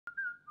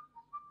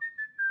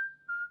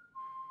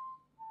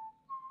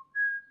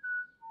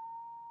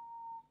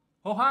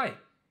Oh hi!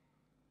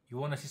 You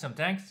wanna see some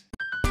tanks?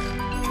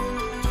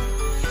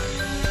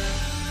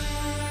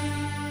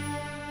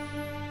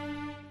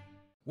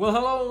 Well,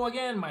 hello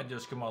again, my dear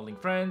modeling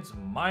friends.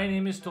 My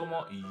name is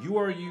Tomo, you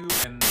are you,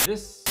 and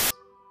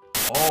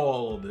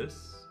all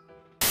this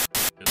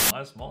is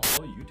my small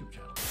YouTube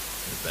channel.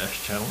 The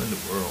best channel in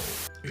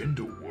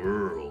the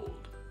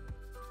world.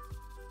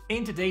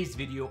 In today's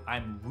video,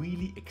 I'm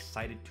really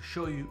excited to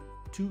show you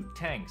two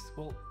tanks.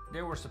 Well,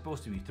 there were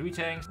supposed to be three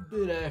tanks,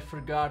 but I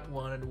forgot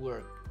one at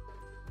work.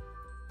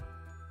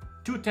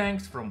 Two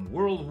tanks from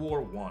World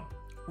War I.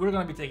 We're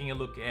going to be taking a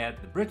look at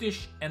the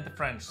British and the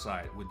French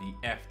side with the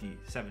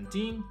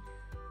FT-17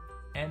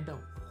 and the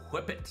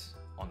Whippet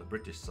on the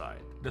British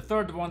side. The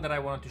third one that I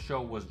wanted to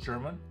show was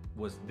German,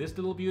 was this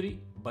little beauty,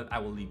 but I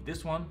will leave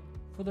this one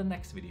for the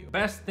next video.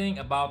 Best thing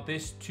about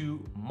these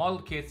two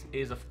model kits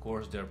is of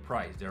course their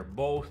price. They're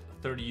both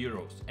 30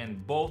 euros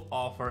and both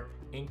offer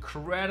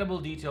incredible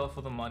detail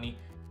for the money,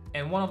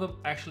 and one of them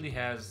actually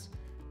has,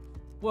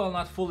 well,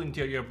 not full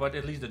interior, but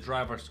at least the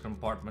driver's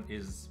compartment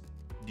is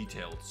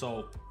detailed,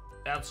 so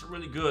that's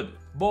really good.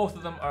 Both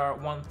of them are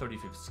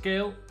 1/35th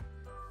scale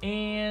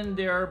and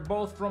they're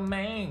both from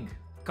MENG.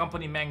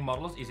 Company MENG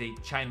Models is a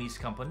Chinese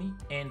company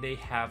and they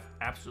have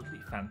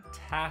absolutely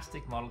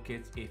fantastic model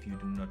kits. If you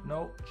do not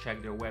know,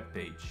 check their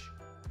webpage.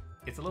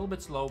 It's a little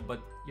bit slow, but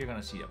you're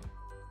gonna see them.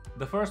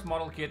 The first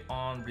model kit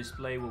on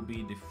display will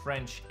be the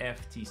French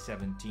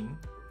FT-17.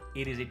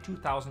 It is a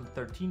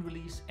 2013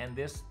 release, and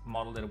this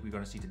model that we're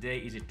gonna see today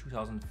is a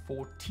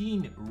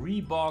 2014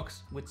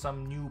 rebox with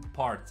some new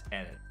parts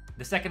added.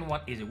 The second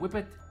one is a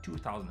Whippet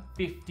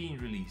 2015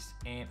 release,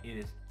 and it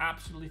is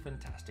absolutely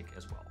fantastic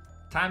as well.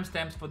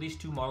 Timestamps for these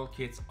two model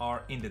kits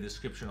are in the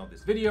description of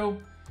this video,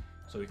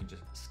 so you can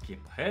just skip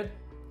ahead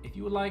if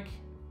you would like,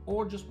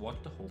 or just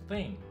watch the whole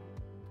thing,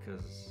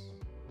 because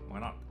why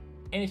not?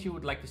 And if you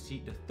would like to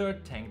see the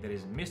third tank that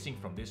is missing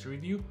from this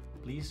review,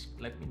 please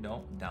let me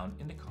know down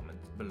in the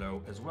comments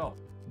below as well.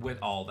 With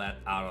all that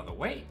out of the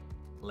way,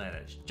 let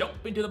us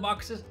jump into the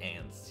boxes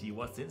and see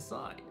what's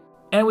inside.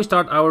 And we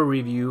start our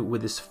review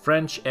with this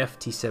French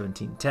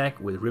FT-17 tank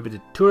with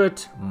riveted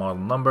turret, model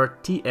number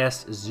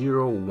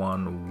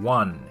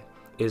TS-011.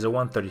 It is a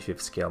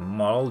 1/35th scale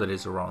model that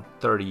is around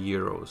 30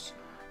 euros,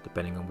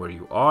 depending on where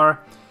you are.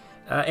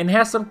 And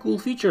has some cool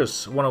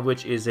features, one of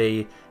which is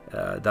a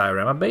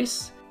diorama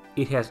base.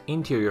 It has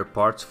interior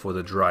parts for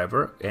the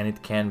driver, and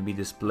it can be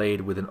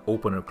displayed with an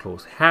open or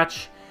closed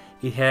hatch.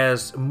 It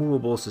has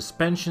movable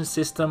suspension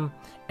system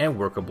and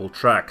workable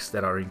tracks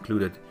that are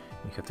included.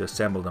 You have to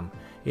assemble them.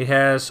 It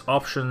has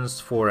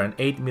options for an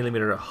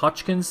 8mm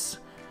Hotchkiss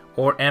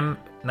or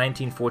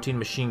M1914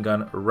 machine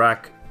gun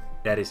rack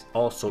that is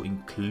also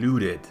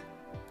included.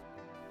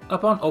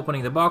 Upon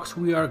opening the box,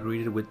 we are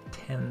greeted with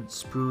 10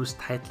 sprues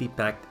tightly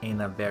packed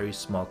in a very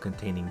small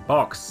containing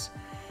box.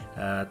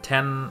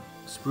 10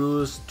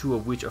 sprues, 2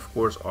 of which of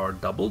course are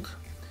doubled.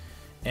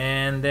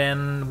 And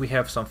then we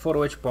have some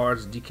photo etch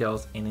parts,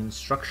 decals, and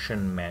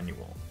instruction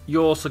manual.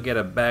 You also get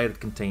a bag that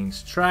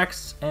contains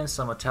tracks and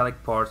some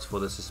metallic parts for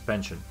the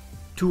suspension.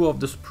 2 of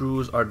the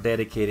sprues are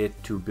dedicated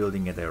to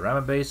building a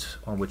diorama base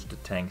on which the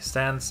tank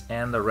stands,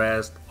 and the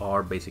rest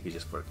are basically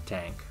just for the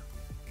tank.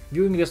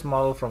 Viewing this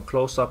model from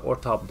close up or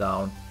top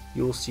down,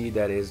 you will see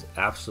that it is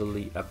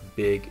absolutely a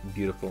big,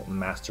 beautiful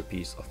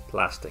masterpiece of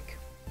plastic.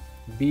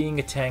 Being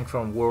a tank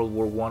from World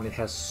War I, it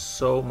has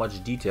so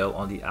much detail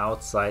on the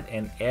outside,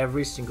 and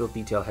every single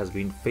detail has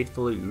been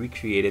faithfully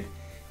recreated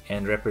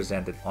and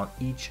represented on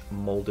each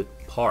molded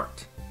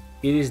part.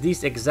 It is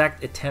this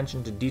exact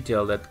attention to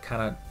detail that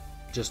kind of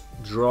just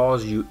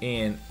draws you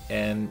in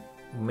and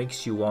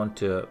makes you want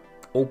to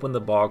open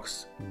the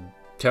box,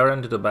 tear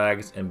into the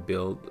bags, and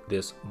build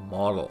this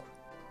model.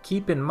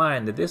 Keep in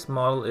mind that this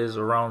model is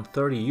around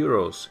 30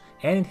 euros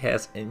and it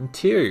has an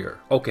interior.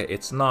 Okay,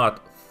 it's not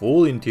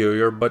full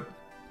interior, but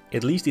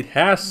at least it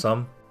has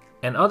some.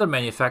 And other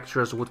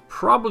manufacturers would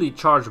probably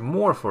charge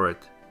more for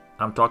it.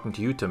 I'm talking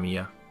to you,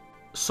 Tamiya.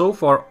 So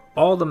far,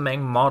 all the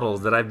MENG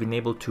models that I've been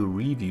able to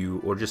review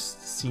or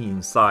just see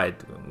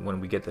inside when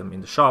we get them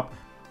in the shop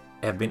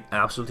have been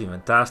absolutely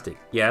fantastic.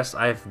 Yes,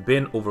 I've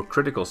been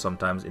overcritical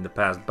sometimes in the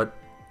past, but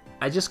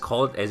I just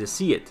call it as I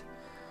see it.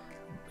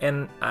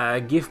 And I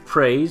give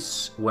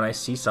praise when I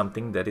see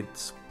something that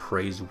it's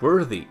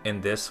praiseworthy,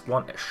 and this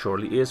one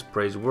surely is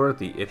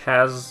praiseworthy. It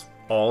has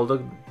all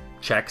the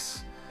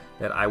checks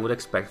that I would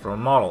expect from a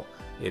model.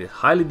 It is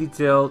highly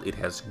detailed, it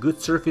has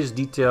good surface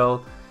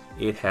detail,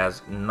 it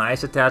has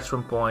nice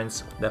attachment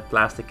points, the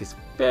plastic is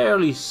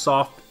fairly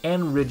soft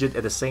and rigid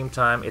at the same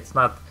time. It's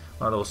not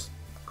one of those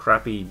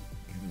crappy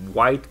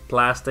white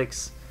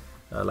plastics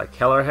like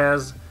Heller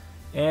has,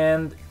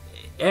 and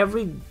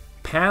every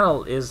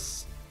panel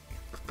is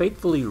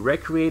faithfully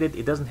recreated.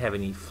 It doesn't have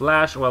any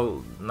flash.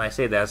 Well, I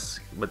say that's,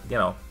 but you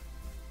know,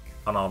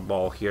 an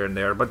oddball here and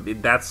there,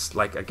 but that's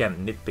like,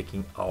 again,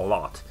 nitpicking a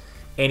lot.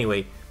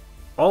 Anyway,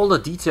 all the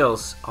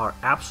details are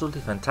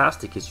absolutely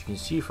fantastic, as you can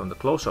see from the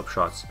close-up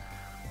shots,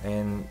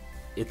 and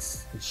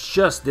it's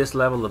just this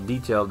level of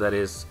detail that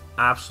is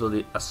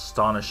absolutely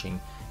astonishing.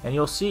 And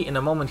you'll see in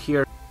a moment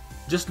here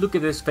Just look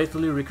at this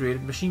faithfully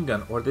recreated machine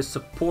gun, or this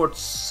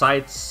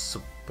side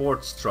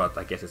support strut,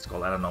 I guess it's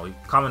called. I don't know.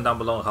 Comment down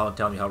below and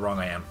tell me how wrong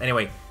I am.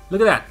 Anyway,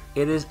 look at that.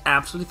 It is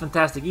absolutely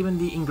fantastic. Even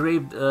the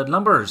engraved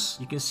numbers,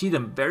 you can see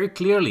them very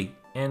clearly.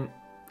 And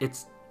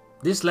it's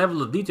this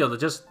level of detail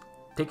that just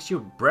takes your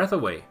breath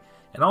away.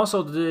 And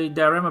also the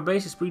diorama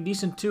base is pretty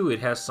decent too. It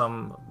has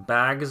some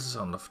bags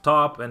on the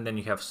top, and then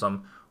you have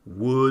some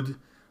wood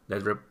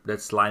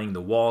that's lining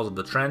the walls of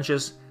the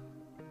trenches.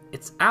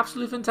 It's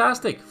absolutely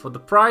fantastic. For the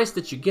price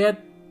that you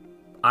get,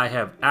 I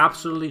have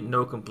absolutely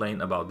no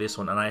complaint about this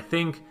one. And I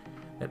think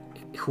that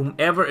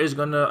whomever is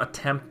going to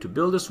attempt to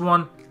build this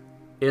one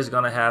is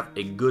going to have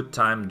a good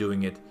time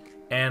doing it.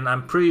 And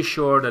I'm pretty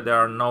sure that there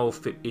are no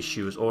fit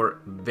issues, or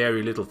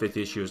very little fit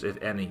issues, if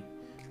any,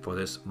 for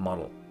this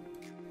model.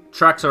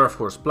 Tracks are of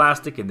course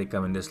plastic, and they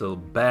come in this little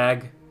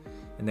bag.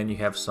 And then you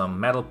have some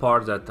metal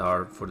parts that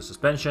are for the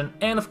suspension,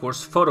 and of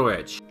course photo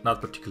edge.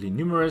 Not particularly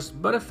numerous,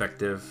 but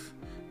effective.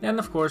 Then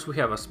of course we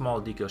have a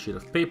small decal sheet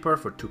of paper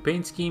for 2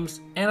 paint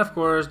schemes, and of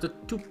course the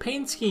 2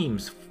 paint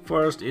schemes.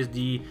 First is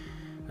the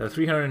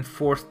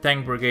 304th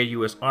Tank Brigade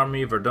US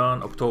Army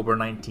Verdun October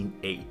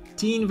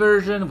 1918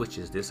 version, which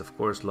is this of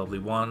course lovely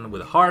one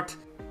with a heart.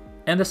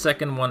 And the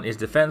second one is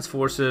Defense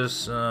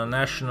Forces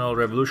National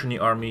Revolutionary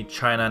Army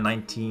China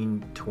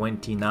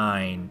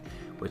 1929,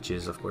 which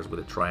is of course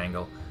with a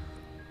triangle.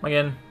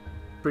 Again,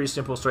 pretty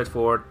simple,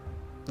 straightforward.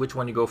 Which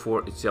one you go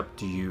for, it's up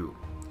to you.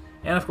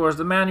 And of course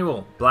the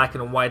manual, black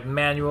and white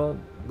manual.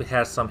 It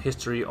has some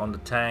history on the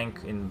tank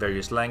in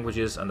various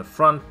languages on the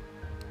front,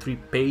 3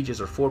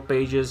 pages or 4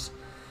 pages.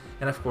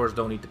 And of course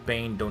don't need the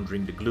paint, don't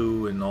drink the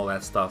glue and all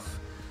that stuff.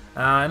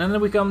 And then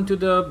we come to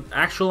the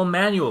actual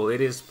manual.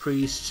 It is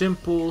pretty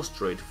simple,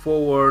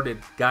 straightforward.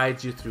 It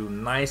guides you through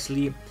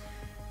nicely.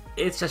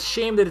 It's a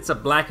shame that it's a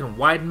black and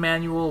white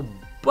manual,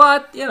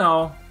 but you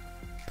know,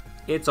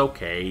 it's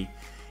okay.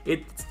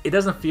 It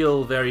doesn't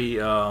feel very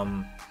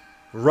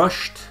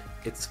rushed.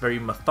 It's very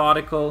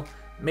methodical.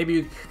 Maybe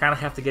you kind of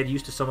have to get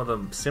used to some of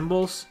the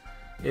symbols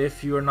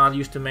if you are not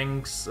used to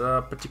Meng's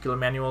particular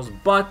manuals.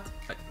 But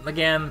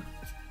again,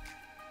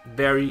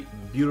 very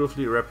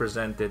beautifully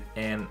represented,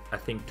 and I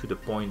think to the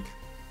point,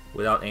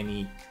 without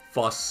any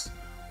fuss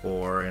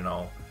or, you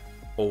know,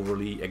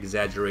 overly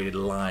exaggerated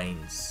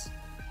lines.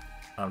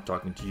 I'm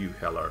talking to you,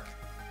 Heller.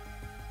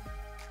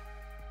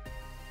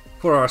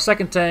 For our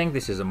second tank,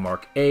 this is a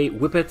Mk.A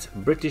Whippet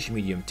British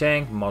medium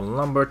tank, model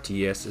number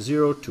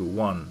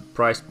TS-021.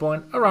 Price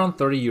point around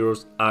 30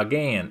 euros.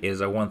 Again, it is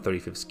a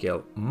 1/35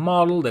 scale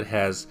model that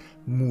has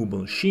movable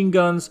machine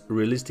guns,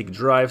 realistic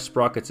drive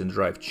sprockets and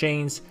drive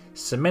chains,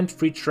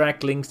 cement-free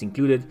track links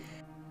included,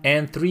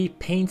 and 3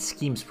 paint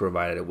schemes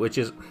provided, which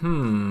is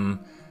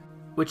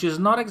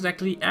not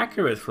exactly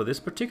accurate for this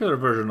particular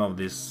version of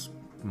this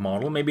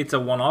model. Maybe it's a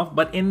one-off,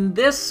 but in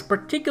this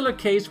particular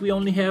case, we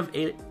only have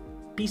a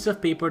piece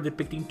of paper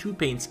depicting 2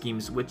 paint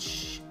schemes,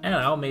 which, I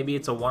don't know, maybe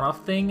it's a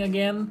one-off thing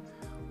again,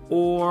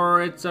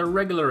 or it's a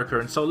regular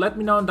occurrence. So let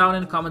me know down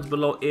in the comments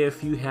below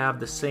if you have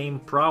the same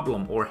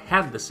problem, or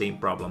had the same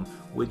problem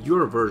with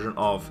your version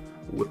of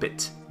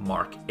Whippet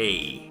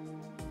Mk.A.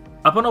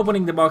 Upon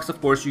opening the box, of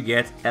course, you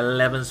get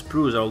 11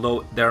 sprues,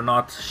 although they're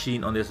not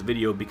seen on this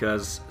video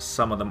because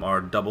some of them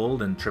are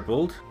doubled and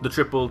tripled. The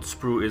tripled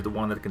sprue is the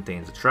one that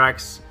contains the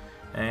tracks.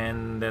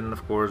 And then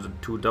of course the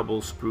 2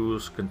 double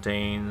sprues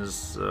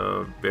contains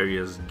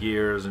various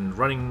gears and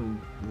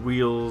running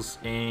wheels,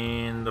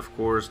 and of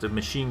course the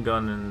machine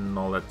gun and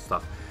all that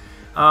stuff.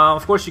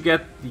 Of course you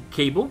get the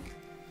cable,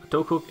 a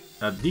tow hook,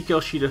 a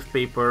decal sheet of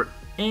paper,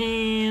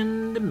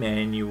 and the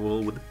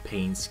manual with the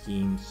paint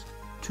schemes,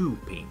 2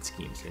 paint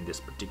schemes in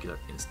this particular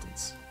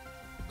instance.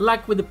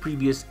 Like with the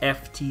previous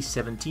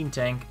FT-17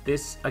 tank,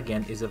 this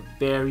again is a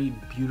very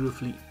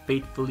beautifully,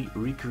 faithfully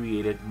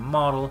recreated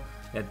model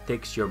that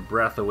takes your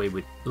breath away,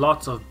 with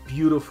lots of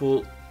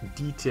beautiful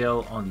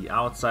detail on the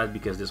outside,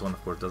 because this one of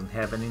course doesn't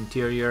have an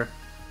interior,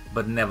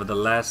 but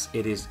nevertheless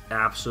it is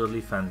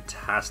absolutely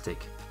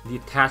fantastic. The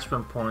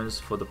attachment points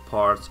for the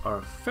parts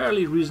are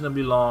fairly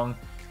reasonably long,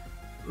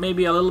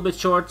 maybe a little bit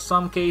short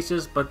some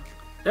cases, but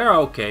they're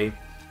okay.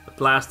 The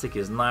plastic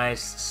is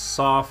nice,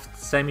 soft,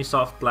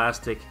 semi-soft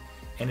plastic,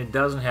 and it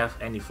doesn't have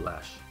any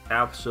flash,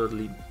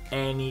 absolutely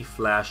any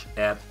flash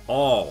at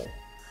all.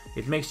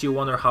 It makes you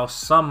wonder how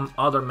some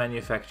other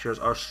manufacturers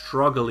are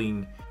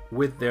struggling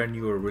with their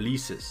newer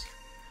releases.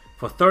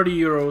 For 30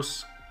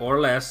 euros or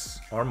less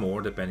or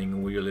more, depending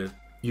on where you live,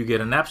 you get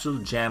an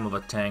absolute gem of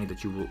a tank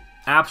that you will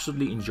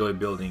absolutely enjoy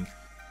building.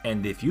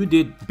 And if you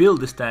did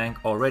build this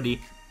tank already,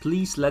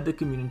 please let the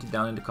community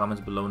down in the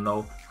comments below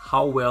know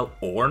how well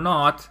or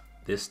not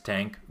this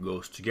tank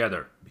goes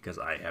together, because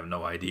I have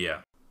no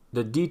idea.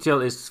 The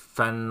detail is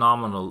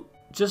phenomenal.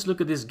 Just look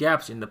at these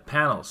gaps in the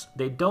panels.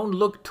 They don't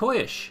look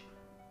toyish.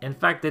 In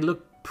fact, they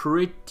look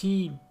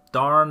pretty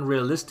darn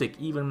realistic,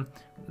 even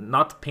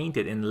not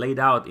painted and laid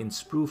out in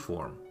sprue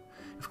form.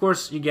 Of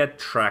course, you get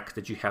tracks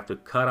that you have to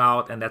cut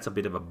out, and that's a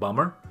bit of a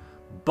bummer.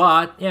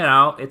 But, you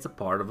know, it's a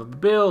part of a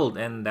build,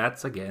 and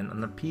that's again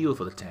an appeal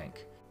for the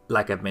tank.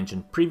 Like I've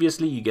mentioned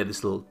previously, you get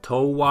this little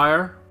tow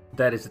wire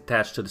that is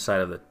attached to the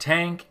side of the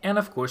tank, and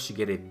of course you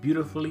get a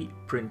beautifully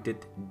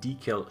printed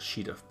decal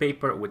sheet of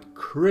paper with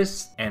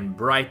crisp and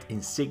bright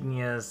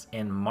insignias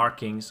and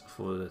markings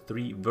for the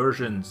 3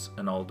 versions.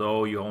 And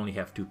although you only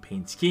have 2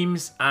 paint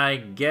schemes, I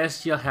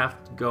guess you'll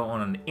have to go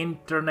on an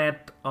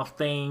internet of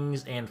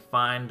things and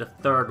find the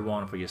 3rd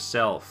one for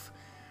yourself,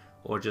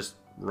 or just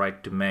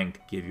write to MENG to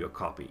give you a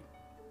copy,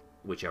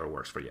 whichever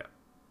works for you.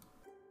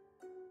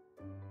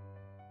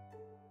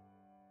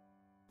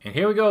 And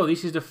here we go,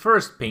 this is the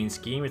first paint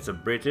scheme. It's a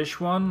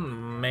British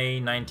one, May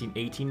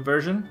 1918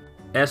 version,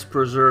 as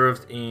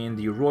preserved in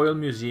the Royal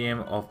Museum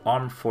of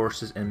Armed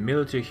Forces and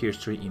Military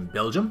History in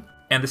Belgium.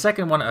 And the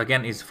second one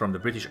again is from the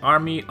British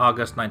Army,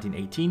 August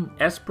 1918,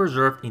 as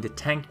preserved in the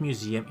Tank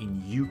Museum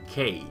in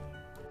UK.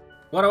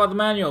 What about the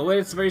manual? Well,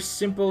 it's very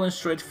simple and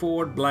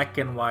straightforward, black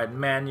and white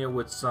manual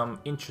with some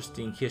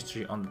interesting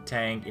history on the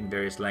tank in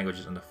various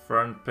languages on the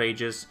front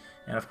pages.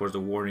 And of course the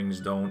warnings: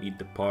 don't eat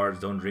the parts,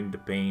 don't drink the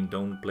paint,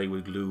 don't play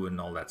with glue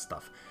and all that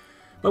stuff.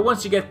 But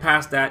once you get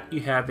past that, you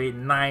have a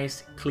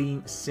nice,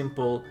 clean,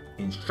 simple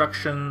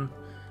instruction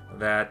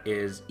that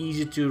is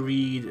easy to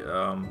read,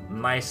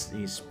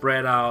 nicely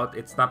spread out.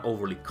 It's not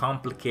overly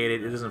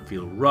complicated, it doesn't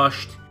feel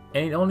rushed.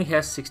 And it only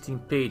has 16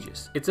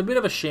 pages. It's a bit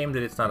of a shame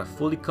that it's not a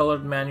fully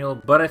colored manual,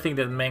 but I think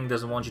that MENG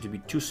doesn't want you to be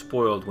too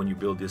spoiled when you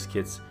build these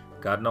kits.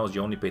 God knows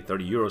you only paid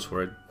 30 euros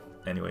for it.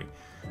 Anyway,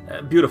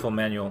 beautiful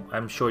manual.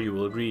 I'm sure you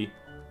will agree.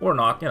 Or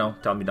not, you know,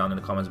 tell me down in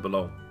the comments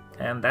below.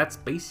 And that's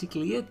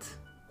basically it.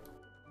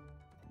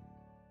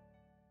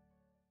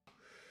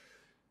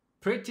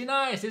 Pretty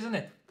nice, isn't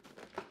it?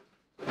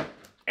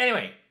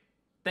 Anyway,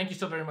 thank you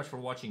so very much for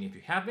watching. If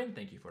you have been,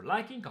 thank you for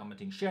liking,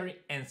 commenting, sharing,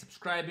 and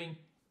subscribing.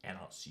 And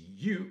I'll see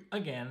you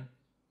again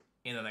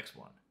in the next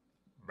one.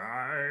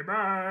 Bye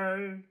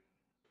bye.